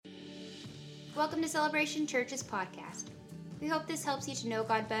Welcome to Celebration Church's podcast. We hope this helps you to know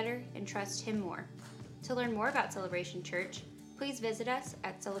God better and trust Him more. To learn more about Celebration Church, please visit us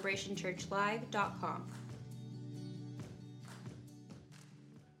at celebrationchurchlive.com.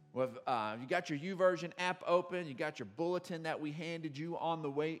 Well, you got your YouVersion app open. You got your bulletin that we handed you on the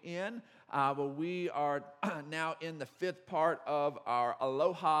way in. We are now in the fifth part of our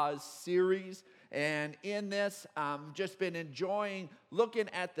Alohas series. And in this, I've just been enjoying looking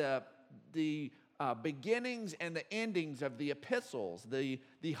at the beginnings and the endings of the epistles, the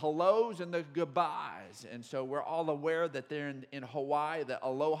hellos and the goodbyes. And so we're all aware that there in Hawaii, the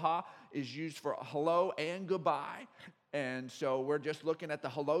aloha is used for hello and goodbye. And so we're just looking at the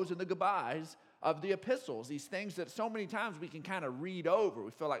hellos and the goodbyes of the epistles, these things that so many times we can kind of read over.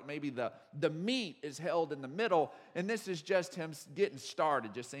 We feel like maybe the meat is held in the middle, and this is just him getting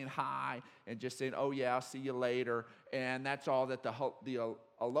started, just saying hi and just saying, oh yeah, I'll see you later. And that's all that the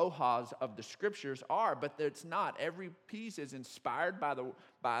alohas of the scriptures are, but it's not. Every piece is inspired by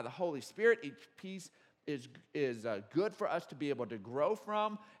the Holy Spirit. Each piece is good for us to be able to grow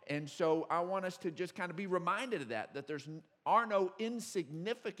from. And so I want us to just kind of be reminded of that there are no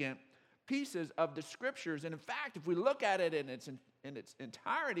insignificant pieces of the scriptures. And in fact, if we look at it in its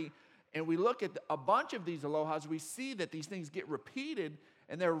entirety, and we look at a bunch of these alohas, we see that these things get repeated,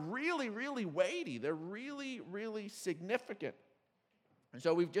 and they're really, really weighty. They're really, really significant. And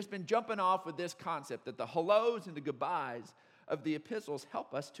so we've just been jumping off with this concept that the hellos and the goodbyes of the epistles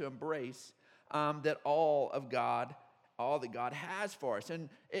help us to embrace that all that God has for us. And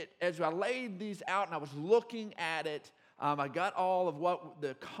as I laid these out and I was looking at it, I got all of what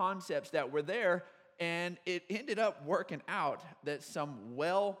the concepts that were there, and it ended up working out that some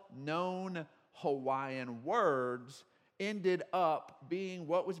well-known Hawaiian words ended up being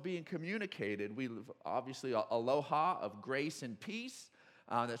what was being communicated. We obviously aloha of grace and peace.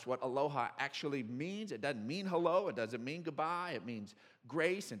 That's what aloha actually means. It doesn't mean hello. It doesn't mean goodbye. It means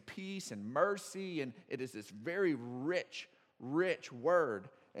grace and peace and mercy, and it is this very rich word.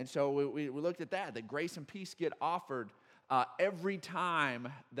 And so we looked at that grace and peace get offered every time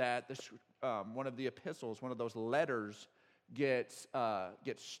that one of the epistles, one of those letters gets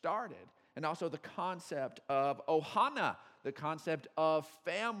started. And also the concept of ohana, the concept of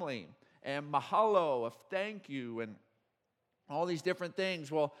family, and mahalo, of thank you, and all these different things.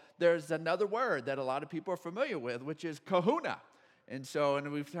 Well, there's another word that a lot of people are familiar with, which is kahuna. And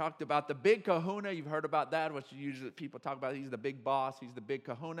we've talked about the big kahuna. You've heard about that, which usually people talk about. He's the big boss. He's the big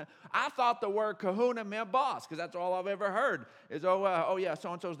kahuna. I thought the word kahuna meant boss, because that's all I've ever heard is, oh yeah,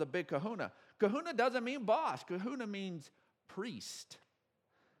 so-and-so's the big kahuna. Kahuna doesn't mean boss. Kahuna means priest.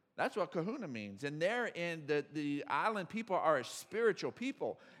 That's what kahuna means. And there in the island people are a spiritual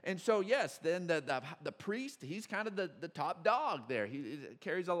people. And so, yes, then the priest, he's kind of the top dog there. He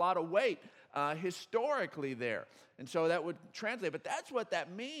carries a lot of weight historically there. And so that would translate. But that's what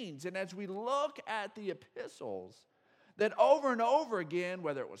that means. And as we look at the epistles, that over and over again,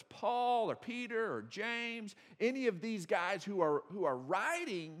 whether it was Paul or Peter or James, any of these guys who are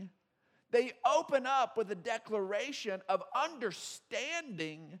writing, they open up with a declaration of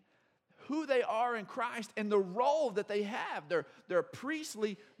understanding who they are in Christ and the role that they have, their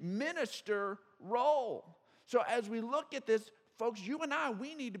priestly minister role. So as we look at this, folks, you and I,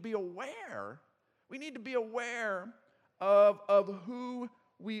 we need to be aware. We need to be aware of who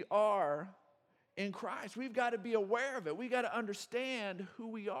we are in Christ. We've got to be aware of it. We've got to understand who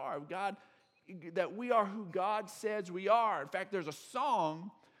we are. That we are who God says we are. In fact, there's a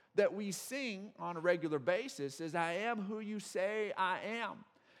song that we sing on a regular basis, says, I am who you say I am.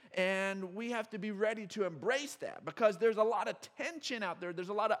 And we have to be ready to embrace that, because there's a lot of tension out there. There's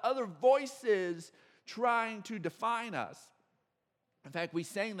a lot of other voices trying to define us. In fact, we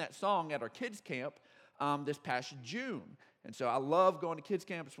sang that song at our kids' camp this past June. And so I love going to kids'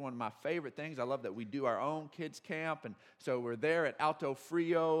 camp. It's one of my favorite things. I love that we do our own kids' camp. And so we're there at Alto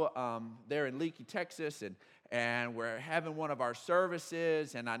Frio, there in Leakey, Texas, and we're having one of our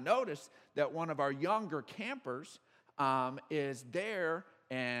services. And I noticed that one of our younger campers is there,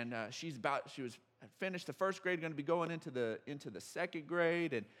 and she was finished the first grade, going to be going into the second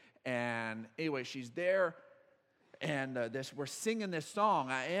grade. And anyway, she's there, and we're singing this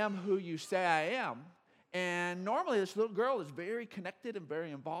song, I am who you say I am. And normally this little girl is very connected and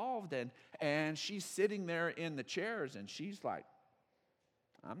very involved, and she's sitting there in the chairs, and she's like,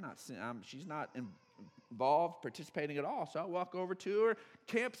 she's not involved, participating at all. So I walk over to her.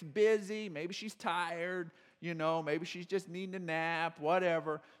 Camp's busy. Maybe she's tired. Maybe she's just needing a nap,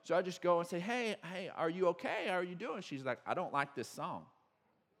 whatever. So I just go and say, hey, are you okay? How are you doing? She's like, I don't like this song.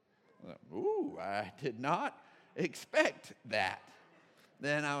 I'm like, ooh, I did not expect that.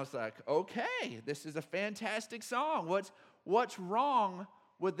 then I was like, okay, this is a fantastic song. What's wrong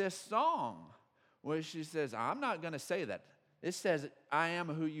with this song? Well, she says, I'm not going to say that. It says, I am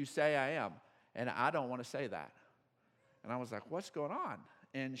who you say I am, and I don't want to say that. And I was like, what's going on?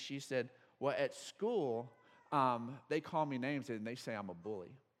 And she said, well, at school, they call me names, and they say I'm a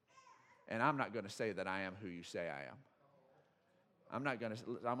bully. And I'm not going to say that I am who you say I am. I'm not going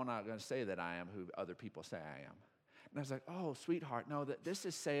to say that I am who other people say I am. And I was like, oh, sweetheart, no, that this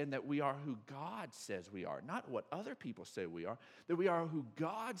is saying that we are who God says we are, not what other people say we are, that we are who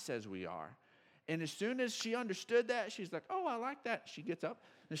God says we are. And as soon as she understood that, she's like, oh, I like that. She gets up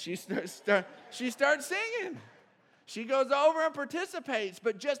and she starts singing. She goes over and participates,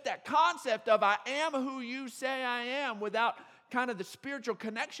 but just that concept of I am who you say I am without kind of the spiritual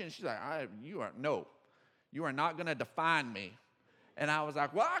connection, she's like, you are not going to define me. And I was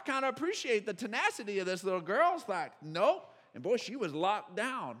like, well, I kind of appreciate the tenacity of this little girl. It's like, nope. And boy, she was locked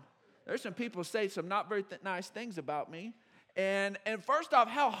down. There's some people say some not very nice things about me. And first off,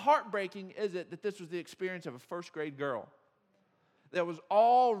 how heartbreaking is it that this was the experience of a first grade girl that was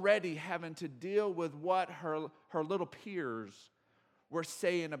already having to deal with what her little peers were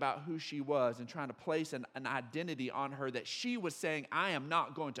saying about who she was and trying to place an identity on her that she was saying, I am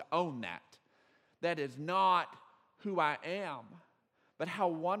not going to own that. That is not who I am. But how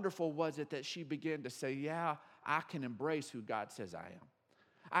wonderful was it that she began to say, yeah, I can embrace who God says I am.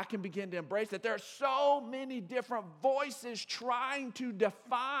 I can begin to embrace that there are so many different voices trying to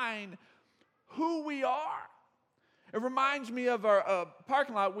define who we are. It reminds me of our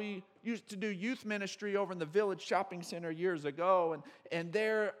parking lot. We used to do youth ministry over in the Village Shopping Center years ago, and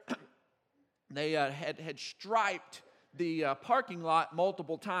there they had striped the parking lot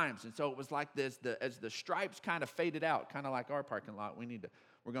multiple times, and so it was like this. As the stripes kind of faded out, kind of like our parking lot,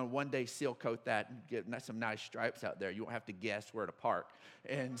 we're going to one day seal coat that and get some nice stripes out there. You won't have to guess where to park,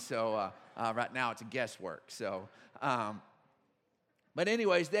 and so right now it's a guesswork. So. But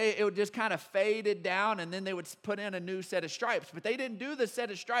anyways, it would just kind of faded down, and then they would put in a new set of stripes. But they didn't do the set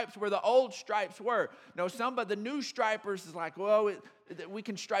of stripes where the old stripes were. No, some of the new stripers is like, well, we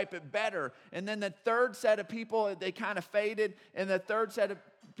can stripe it better. And then the third set of people, they kind of faded, and the third set of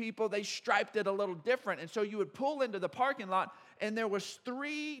people, they striped it a little different. And so you would pull into the parking lot, and there was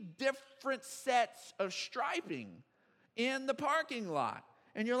 3 different sets of striping in the parking lot.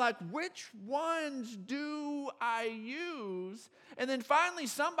 And you're like, which ones do I use? And then finally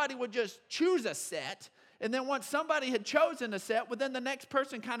somebody would just choose a set. And then once somebody had chosen a set, well, then the next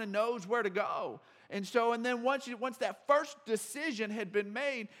person kind of knows where to go. And then once that first decision had been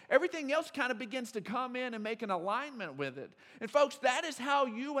made, everything else kind of begins to come in and make an alignment with it. And folks, that is how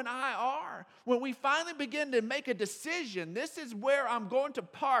you and I are. When we finally begin to make a decision, this is where I'm going to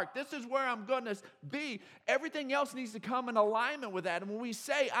park, this is where I'm going to be, everything else needs to come in alignment with that. And when we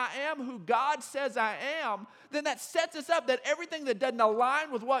say, I am who God says I am, then that sets us up that everything that doesn't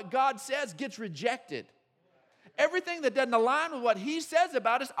align with what God says gets rejected. Everything that doesn't align with what he says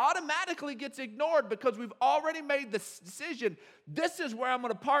about us automatically gets ignored because we've already made the decision. This is where I'm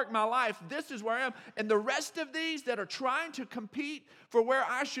going to park my life. This is where I am. And the rest of these that are trying to compete for where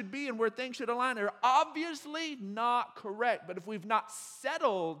I should be and where things should align are obviously not correct. But if we've not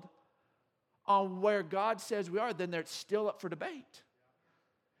settled on where God says we are, then it's still up for debate.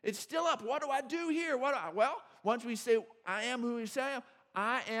 It's still up. What do I do here? Well, once we say, I am who we say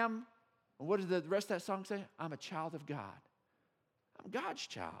I am. What does the rest of that song say? I'm a child of God. I'm God's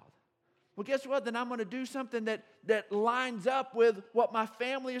child. Well, guess what? Then I'm going to do something that lines up with what my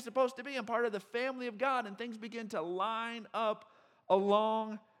family is supposed to be. I'm part of the family of God, and things begin to line up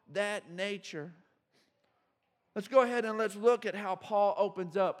along that nature. Let's go ahead and let's look at how Paul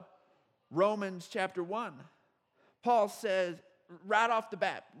opens up Romans chapter 1. Paul says, right off the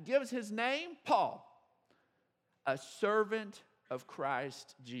bat, gives his name, Paul, a servant of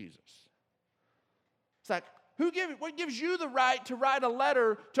Christ Jesus. It's like, what gives you the right to write a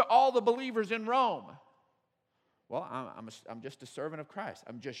letter to all the believers in Rome? Well, I'm just a servant of Christ.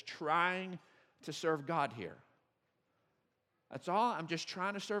 I'm just trying to serve God here. That's all. I'm just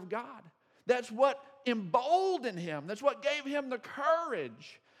trying to serve God. That's what emboldened him. That's what gave him the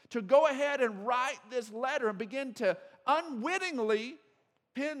courage to go ahead and write this letter and begin to unwittingly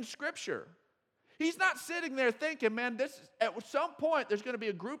pen Scripture. He's not sitting there thinking, man, at some point there's going to be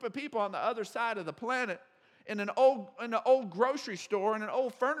a group of people on the other side of the planet in an old grocery store, in an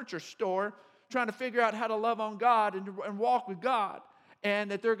old furniture store, trying to figure out how to love on God and walk with God, and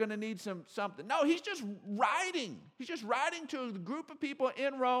that they're going to need something. No, he's just writing. He's just writing to a group of people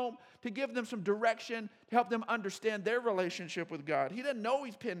in Rome to give them some direction, to help them understand their relationship with God. He doesn't know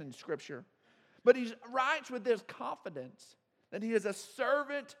he's penning Scripture, but he writes with this confidence that he is a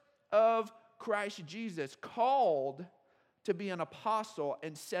servant of Christ Jesus, called to be an apostle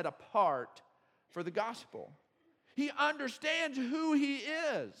and set apart for the gospel. He understands who he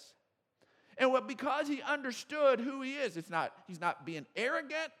is. And because he understood who he is, he's not being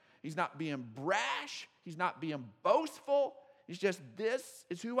arrogant, he's not being brash, he's not being boastful. He's just, this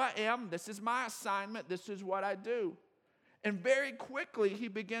is who I am, this is my assignment, this is what I do. And very quickly he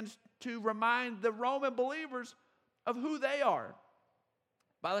begins to remind the Roman believers of who they are.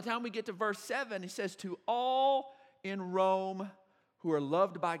 By the time we get to verse 7, he says, to all in Rome who are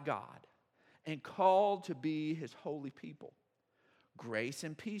loved by God and called to be his holy people, grace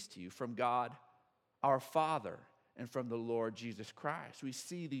and peace to you from God our Father and from the Lord Jesus Christ. We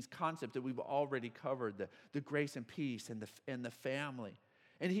see these concepts that we've already covered, the grace and peace and the family.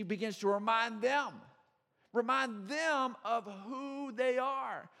 And he begins to remind them of who they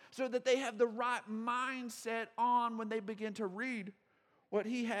are so that they have the right mindset on when they begin to read what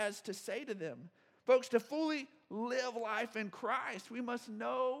he has to say to them. Folks, to fully live life in Christ, we must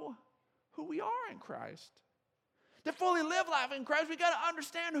know who we are in Christ. To fully live life in Christ, we got to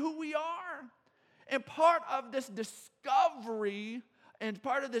understand who we are. And part of this discovery and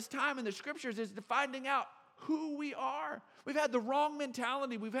part of this time in the scriptures is to finding out who we are. We've had the wrong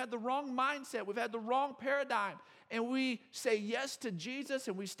mentality. We've had the wrong mindset. We've had the wrong paradigm. And we say yes to Jesus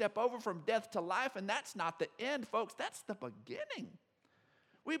and we step over from death to life. And that's not the end, folks. That's the beginning.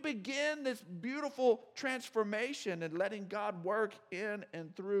 We begin this beautiful transformation and letting God work in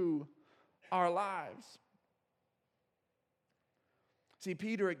and through our lives. See,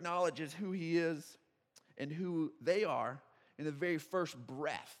 Peter acknowledges who he is and who they are in the very first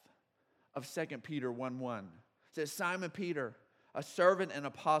breath of 2 Peter 1:1. It says, Simon Peter, a servant and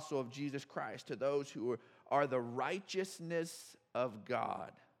apostle of Jesus Christ, to those who are the righteousness of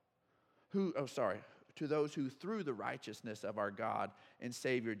God. To those who through the righteousness of our God and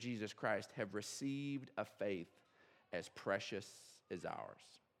Savior Jesus Christ have received a faith as precious as ours.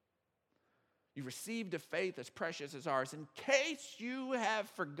 You received a faith as precious as ours. In case you have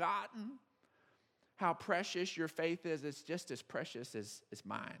forgotten how precious your faith is, it's just as precious as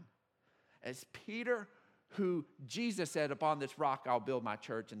mine. As Peter, who Jesus said, upon this rock I'll build my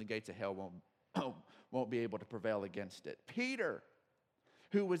church and the gates of hell won't be able to prevail against it. Peter,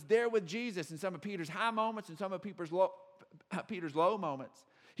 who was there with Jesus in some of Peter's high moments and some of Peter's low moments.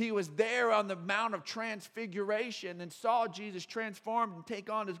 He was there on the Mount of Transfiguration and saw Jesus transformed and take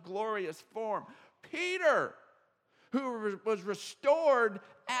on his glorious form. Peter, who was restored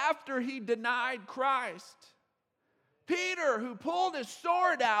after he denied Christ. Peter, who pulled his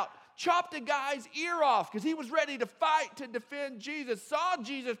sword out, chopped a guy's ear off because he was ready to fight to defend Jesus, saw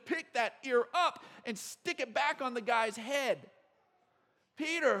Jesus pick that ear up and stick it back on the guy's head.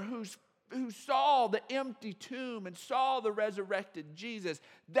 Peter, who saw the empty tomb and saw the resurrected Jesus,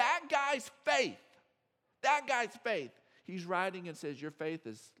 that guy's faith, he's writing and says, your faith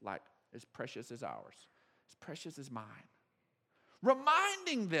is like as precious as ours, as precious as mine.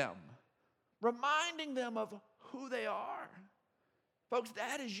 Reminding them of who they are. Folks,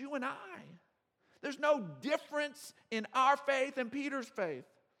 that is you and I. There's no difference in our faith and Peter's faith.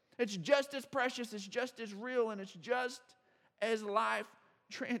 It's just as precious, it's just as real, and it's just as life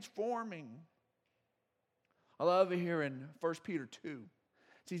transforming. I love it here in 1 Peter 2.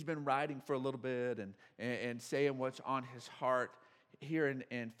 He's been writing for a little bit and saying what's on his heart. Here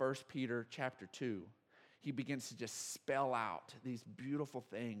in 1 Peter chapter 2, he begins to just spell out these beautiful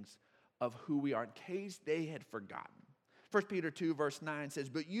things of who we are in case they had forgotten. 1 Peter 2 verse 9 says,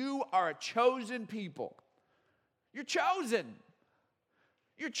 but you are a chosen people. You're chosen.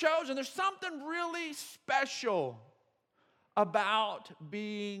 You're chosen. There's something really special about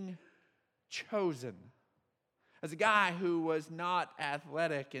being chosen. As a guy who was not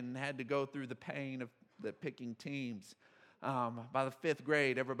athletic and had to go through the pain of the picking teams, by the 5th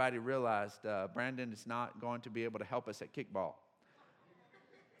grade, everybody realized Brandon is not going to be able to help us at kickball.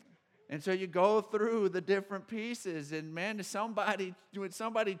 And so you go through the different pieces, and man, when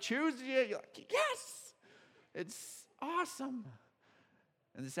somebody chooses you, you're like, yes, it's awesome.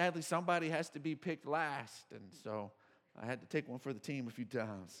 And sadly, somebody has to be picked last, and so I had to take one for the team a few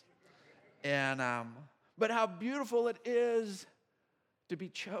times. And but how beautiful it is to be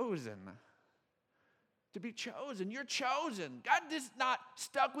chosen. To be chosen. You're chosen. God is not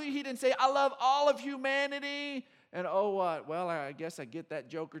stuck with you. He didn't say, I love all of humanity. And oh, what? Well, I guess I get that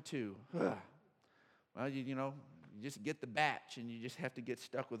joker too. Well, you just get the batch and you just have to get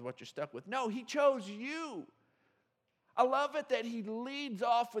stuck with what you're stuck with. No, he chose you. I love it that he leads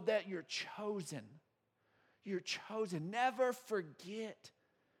off with that you're chosen. You're chosen. Never forget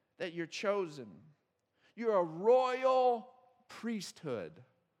that you're chosen. You're a royal priesthood,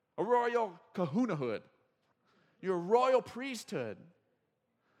 a royal kahunahood. You're a royal priesthood.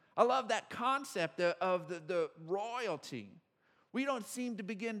 I love that concept of the royalty. We don't seem to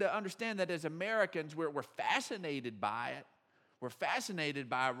begin to understand that as Americans, we're fascinated by it. We're fascinated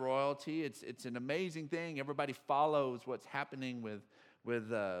by royalty. It's an amazing thing. Everybody follows what's happening with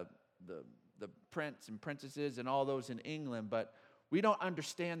the prince and princesses and all those in England, but we don't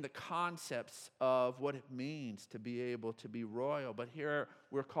understand the concepts of what it means to be able to be royal. But here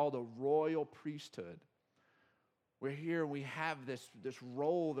we're called a royal priesthood. We're here, we have this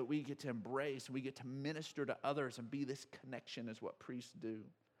role that we get to embrace. We get to minister to others and be this connection is what priests do.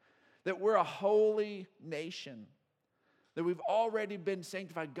 That we're a holy nation. That we've already been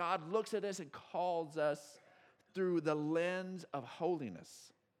sanctified. God looks at us and calls us through the lens of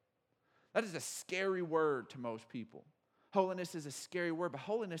holiness. That is a scary word to most people. Holiness is a scary word, but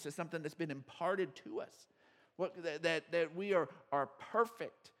holiness is something that's been imparted to us. That we are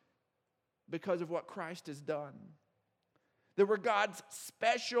perfect because of what Christ has done. That we're God's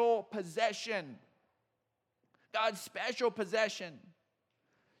special possession. God's special possession.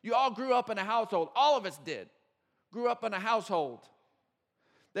 You all grew up in a household. All of us did. Grew up in a household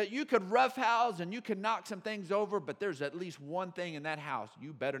that you could roughhouse and you could knock some things over, but there's at least one thing in that house.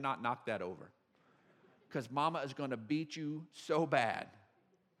 You better not knock that over, because mama is going to beat you so bad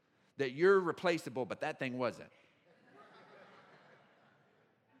that you're replaceable, but that thing wasn't.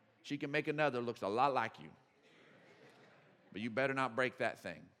 She can make another that looks a lot like you, but you better not break that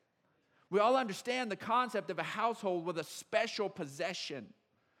thing. We all understand the concept of a household with a special possession.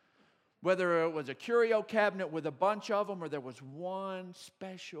 Whether it was a curio cabinet with a bunch of them or there was one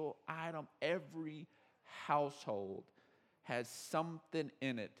special item, every household has something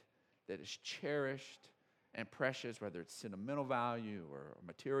in it that is cherished and precious, whether it's sentimental value or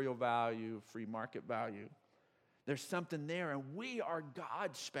material value, free market value. There's something there, and we are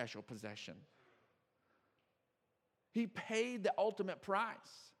God's special possession. He paid the ultimate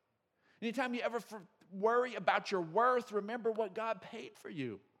price. Anytime you ever worry about your worth, remember what God paid for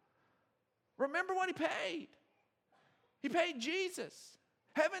you. Remember what he paid. He paid Jesus.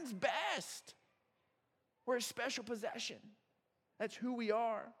 Heaven's best. We're a special possession. That's who we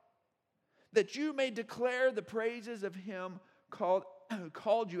are. That you may declare the praises of him who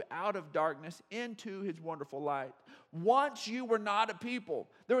called you out of darkness into his wonderful light. Once you were not a people.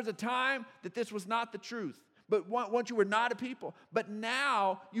 There was a time that this was not the truth. But once you were not a people, but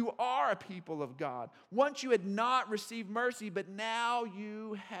now you are a people of God. Once you had not received mercy, but now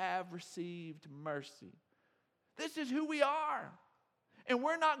you have received mercy. This is who we are. And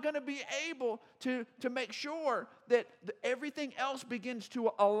we're not going to be able to make sure that everything else begins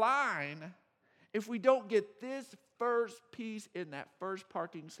to align if we don't get this first piece in that first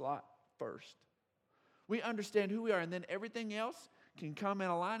parking slot first. We understand who we are, and then everything else can come in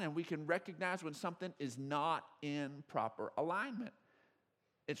alignment, and we can recognize when something is not in proper alignment.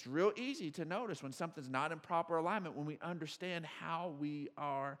 It's real easy to notice when something's not in proper alignment when we understand how we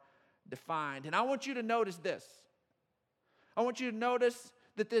are defined. And I want you to notice this. I want you to notice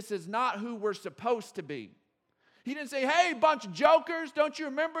that this is not who we're supposed to be. He didn't say, hey, bunch of jokers, don't you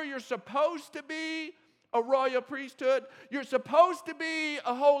remember you're supposed to be a royal priesthood? You're supposed to be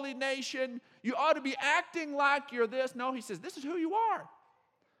a holy nation. You ought to be acting like you're this. No, he says, this is who you are.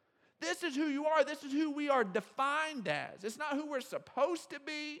 This is who you are. This is who we are defined as. It's not who we're supposed to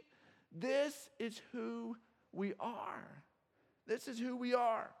be. This is who we are. This is who we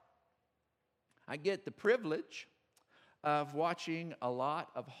are. I get the privilege of watching a lot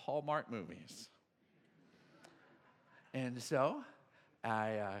of Hallmark movies. And so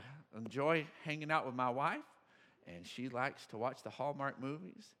I enjoy hanging out with my wife, and she likes to watch the Hallmark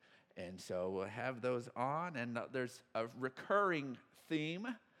movies. And so we'll have those on, and there's a recurring theme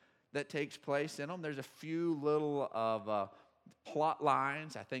that takes place in them. There's a few little of plot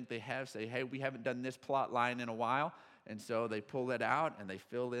lines. I think they say, hey, we haven't done this plot line in a while. And so they pull it out, and they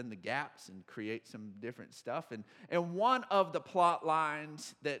fill in the gaps and create some different stuff. And one of the plot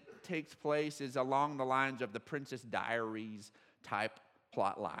lines that takes place is along the lines of the Princess Diaries type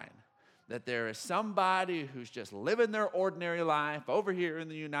plot line. That there is somebody who's just living their ordinary life over here in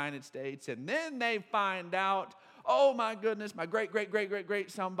the United States, and then they find out, oh my goodness, my great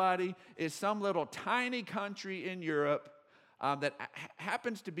somebody is some little tiny country in Europe that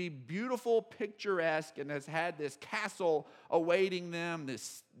happens to be beautiful, picturesque, and has had this castle awaiting them,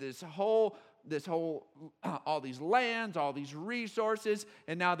 all these lands, all these resources,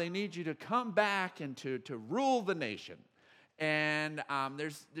 and now they need you to come back and to rule the nation. And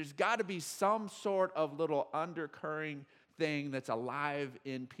there's got to be some sort of little undercurrent thing that's alive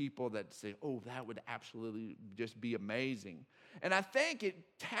in people that say, oh, that would absolutely just be amazing. And I think it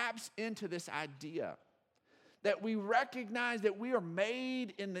taps into this idea that we recognize that we are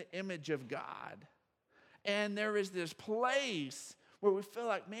made in the image of God. And there is this place where we feel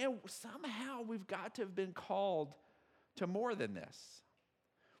like, man, somehow we've got to have been called to more than this.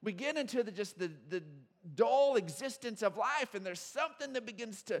 We get into the dull existence of life, and there's something that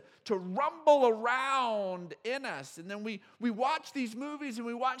begins to rumble around in us. And then we watch these movies and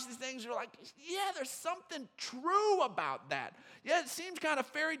we watch these things, and we're like, yeah, there's something true about that. Yeah, it seems kind of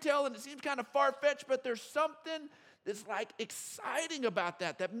fairy tale and it seems kind of far-fetched, but there's something that's like exciting about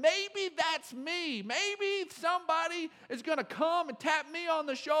that maybe that's me. Maybe somebody is going to come and tap me on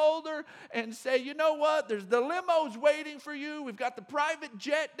the shoulder and say, you know what, there's the limos waiting for you. We've got the private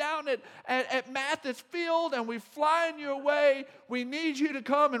jet down at Mathis Field, and we're flying you away. We need you to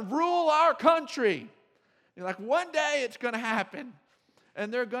come and rule our country. You're like, one day it's going to happen,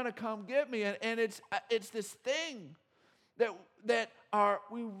 and they're going to come get me. And it's this thing that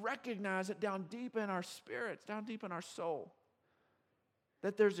we recognize it down deep in our spirits, down deep in our soul,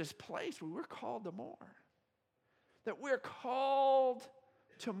 that there's this place where we're called to more. That we're called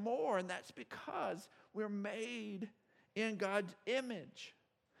to more, and that's because we're made in God's image.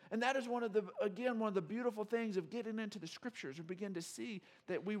 And that is one of the beautiful things of getting into the scriptures. We begin to see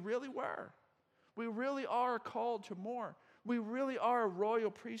that we really were. We really are called to more. We really are a royal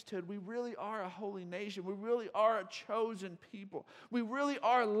priesthood. We really are a holy nation. We really are a chosen people. We really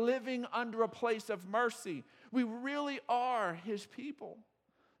are living under a place of mercy. We really are his people.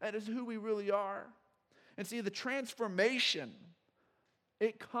 That is who we really are. And see, the transformation,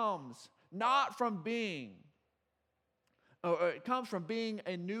 it comes not from being, it comes from being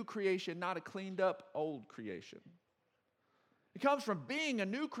a new creation, not a cleaned up old creation. It comes from being a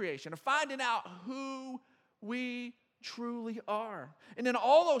new creation, of finding out who we truly are. And in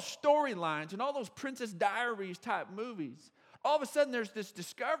all those storylines and all those Princess Diaries type movies, all of a sudden there's this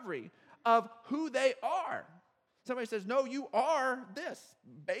discovery of who they are. Somebody says, no, you are this.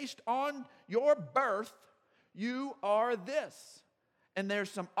 Based on your birth, you are this. And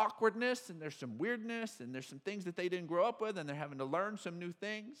there's some awkwardness, and there's some weirdness, and there's some things that they didn't grow up with, and they're having to learn some new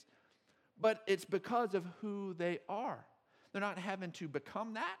things. But it's because of who they are. They're not having to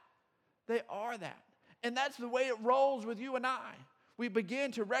become that. They are that. And that's the way it rolls with you and I. We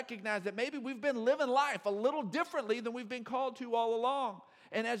begin to recognize that maybe we've been living life a little differently than we've been called to all along.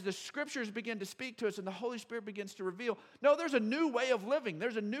 And as the scriptures begin to speak to us and the Holy Spirit begins to reveal, no, there's a new way of living.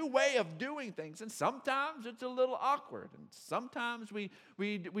 There's a new way of doing things. And sometimes it's a little awkward. And sometimes we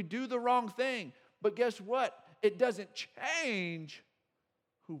do the wrong thing. But guess what? It doesn't change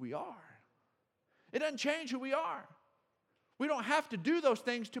who we are. It doesn't change who we are. We don't have to do those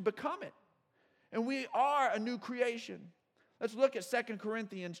things to become it. And we are a new creation. Let's look at 2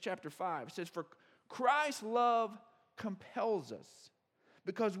 Corinthians chapter 5. It says, for Christ's love compels us,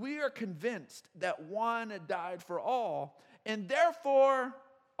 because we are convinced that one died for all, and therefore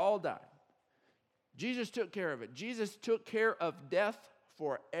all died. Jesus took care of it. Jesus took care of death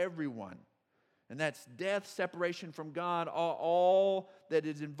for everyone. And that's death, separation from God, all that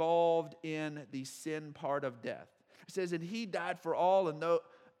is involved in the sin part of death. It says, and he died for all, and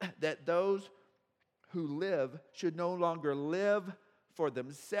that those who live should no longer live for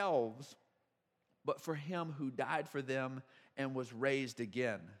themselves, but for him who died for them and was raised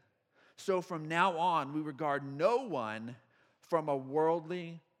again. So from now on, we regard no one from a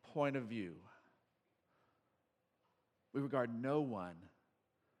worldly point of view. We regard no one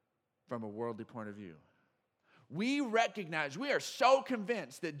from a worldly point of view. We recognize, we are so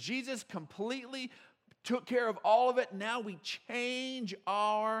convinced that Jesus completely took care of all of it. Now we change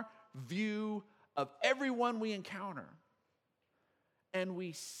our view of everyone we encounter, and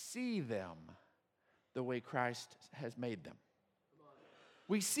we see them the way Christ has made them.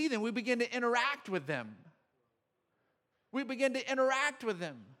 We see them. We begin to interact with them. We begin to interact with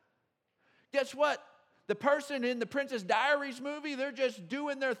them. Guess what? The person in the Princess Diaries movie, they're just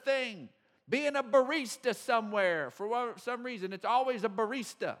doing their thing, being a barista somewhere for some reason. It's always a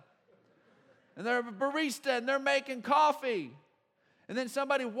barista. And they're a barista, and they're making coffee. And then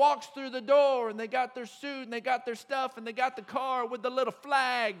somebody walks through the door, and they got their suit, and they got their stuff, and they got the car with the little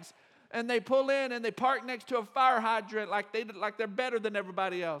flags, and they pull in, and they park next to a fire hydrant like they're better than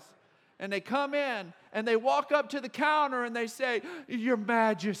everybody else. And they come in, and they walk up to the counter, and they say, Your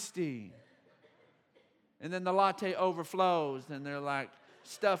Majesty. And then the latte overflows, and they're like,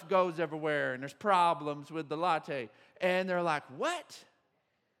 stuff goes everywhere, and there's problems with the latte. And they're like, what?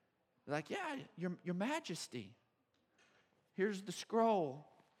 They're like, yeah, Your Majesty. Here's the scroll.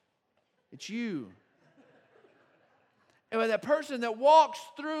 It's you. And when that person that walks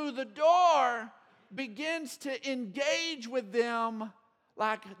through the door begins to engage with them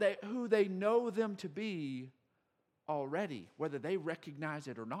like who they know them to be already, whether they recognize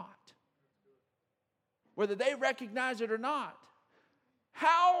it or not. Whether they recognize it or not.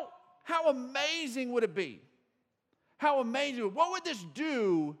 How amazing would it be? How amazing. What would this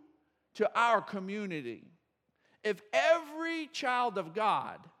do to our community if every child of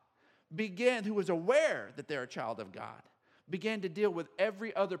God who was aware that they're a child of God, began to deal with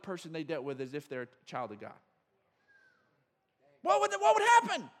every other person they dealt with as if they're a child of God? What would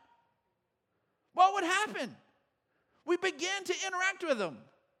happen? What would happen? We begin to interact with them.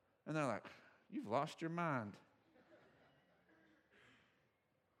 And they're like, you've lost your mind.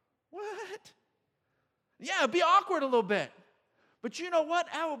 What? Yeah, it'd be awkward a little bit. But you know what?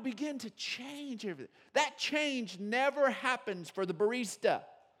 I will begin to change everything. That change never happens for the barista.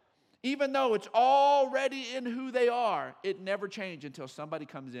 Even though it's already in who they are, it never changes until somebody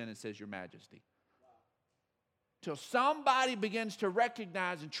comes in and says, Your Majesty. Till somebody begins to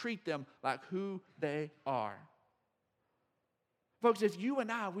recognize and treat them like who they are. Folks, if you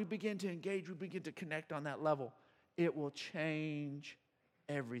and we begin to engage, we begin to connect on that level, it will change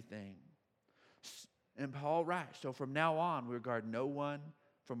everything. And Paul writes, so from now on, we regard no one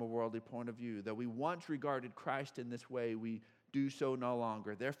from a worldly point of view. Though we once regarded Christ in this way, we do so no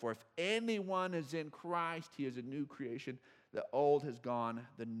longer. Therefore, if anyone is in Christ, he is a new creation. The old has gone,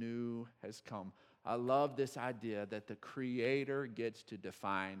 the new has come. I love this idea that the Creator gets to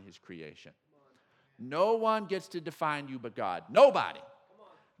define His creation. No one gets to define you but God. Nobody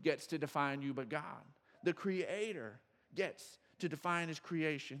gets to define you but God. The Creator gets to define His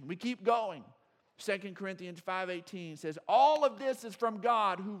creation. We keep going. 2 Corinthians 5:18 says, all of this is from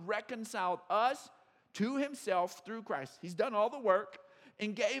God who reconciled us to Himself through Christ. He's done all the work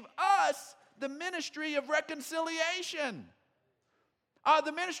and gave us the ministry of reconciliation.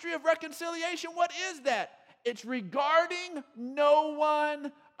 The ministry of reconciliation, what is that? It's regarding no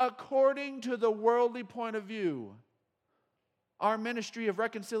one according to the worldly point of view. Our ministry of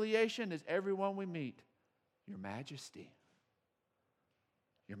reconciliation is everyone we meet. Your Majesty.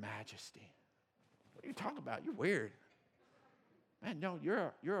 Your Majesty. What are you talking about? You're weird. Man, no,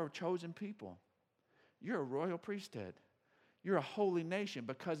 you're a chosen people. You're a royal priesthood. You're a holy nation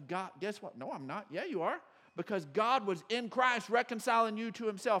because God, guess what? No, I'm not. Yeah, you are. Because God was in Christ reconciling you to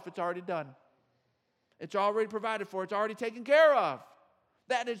Himself. It's already done. It's already provided for. It's already taken care of.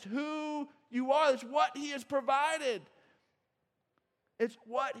 That is who you are. It's what He has provided. It's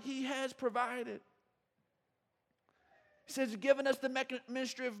what He has provided. He says, given us the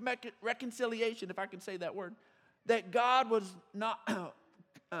ministry of reconciliation, if I can say that word, that God was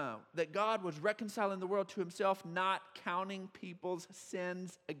reconciling the world to Himself, not counting people's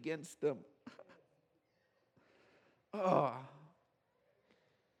sins against them.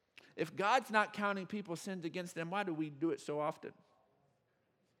 If God's not counting people's sins against them, why do we do it so often?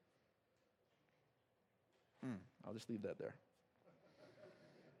 I'll just leave that there.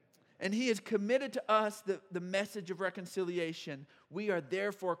 And He has committed to us the message of reconciliation. We are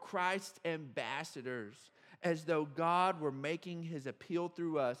therefore Christ's ambassadors. As though God were making His appeal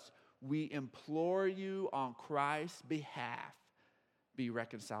through us, we implore you on Christ's behalf, be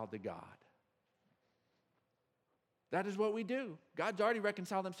reconciled to God. That is what we do. God's already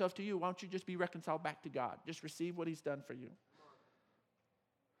reconciled Himself to you. Why don't you just be reconciled back to God? Just receive what He's done for you.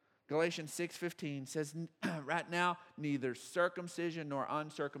 Galatians 6:15 says, right now, neither circumcision nor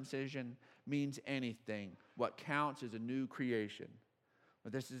uncircumcision means anything. What counts is a new creation.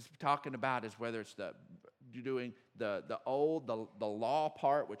 What this is talking about is whether it's doing the law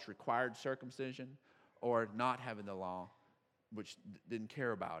part, which required circumcision, or not having the law, which didn't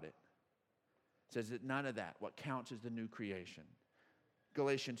care about it. It says that none of that. What counts is the new creation.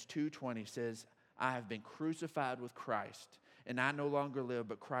 Galatians 2:20 says, I have been crucified with Christ, and I no longer live,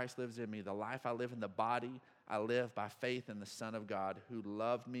 but Christ lives in me. The life I live in the body, I live by faith in the Son of God who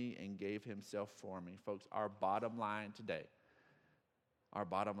loved me and gave Himself for me. Folks, our bottom line today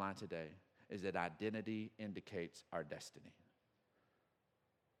is that identity indicates our destiny.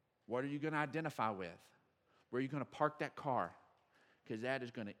 What are you going to identify with? Where are you going to park that car? Because that is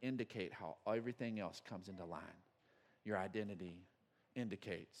going to indicate how everything else comes into line. Your identity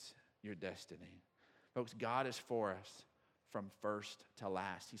indicates your destiny. Folks, God is for us from first to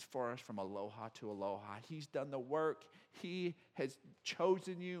last. He's for us from Aloha to Aloha. He's done the work. He has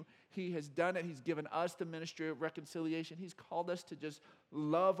chosen you. He has done it. He's given us the ministry of reconciliation. He's called us to just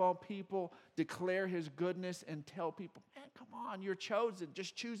love on people, declare His goodness, and tell people, man, come on, you're chosen.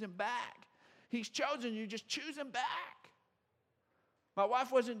 Just choose Him back. He's chosen you. Just choose Him back. My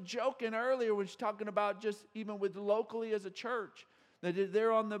wife wasn't joking earlier when she's talking about just even with locally as a church, That is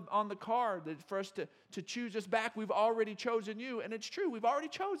there on the card, that for us to choose us back, we've already chosen you. And it's true, we've already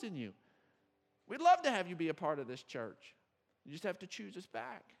chosen you. We'd love to have you be a part of this church. You just have to choose us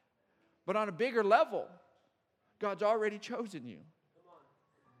back. But on a bigger level, God's already chosen you.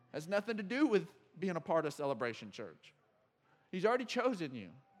 Has nothing to do with being a part of Celebration Church. He's already chosen you.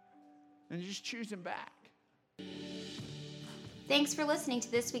 And you just choose him back. Thanks for listening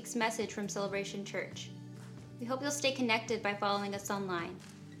to this week's message from Celebration Church. We hope you'll stay connected by following us online.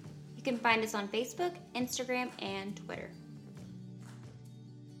 You can find us on Facebook, Instagram, and Twitter.